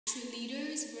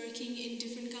leaders working in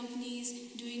different companies,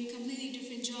 doing completely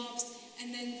different jobs,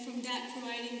 and then from that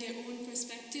providing their own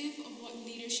perspective of what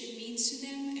leadership means to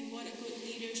them and what a good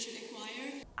leader should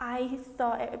acquire. I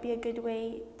thought it would be a good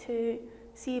way to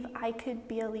see if I could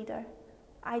be a leader.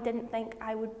 I didn't think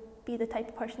I would be the type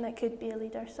of person that could be a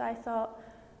leader, so I thought,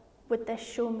 would this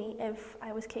show me if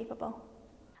I was capable?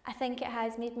 I think it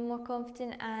has made me more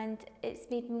confident, and it's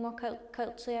made me more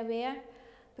culturally aware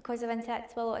because I've interacted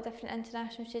with a lot of different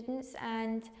international students,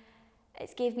 and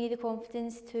it's gave me the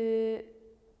confidence in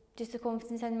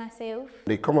myself.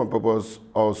 The common purpose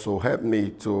also helped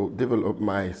me to develop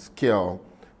my skill,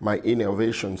 my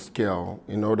innovation skill,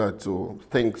 in order to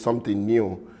think something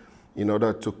new, in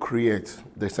order to create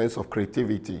the sense of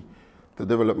creativity, to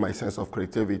develop my sense of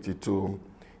creativity, to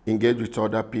engage with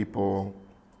other people,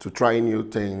 to try new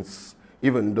things,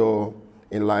 even though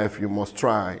in life you must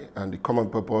try, and the common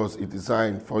purpose is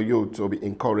designed for you to be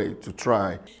encouraged to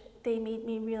try. They made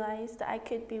me realise that I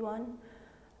could be one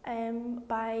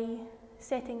by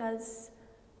setting us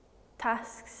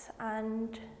tasks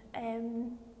and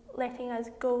letting us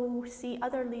go see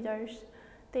other leaders.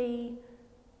 They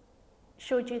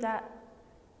showed you that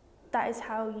that is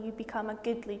how you become a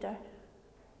good leader.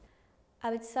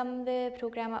 I would sum the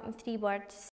programme up in 3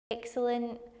 words: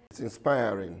 excellent. It's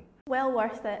inspiring. Well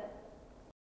worth it.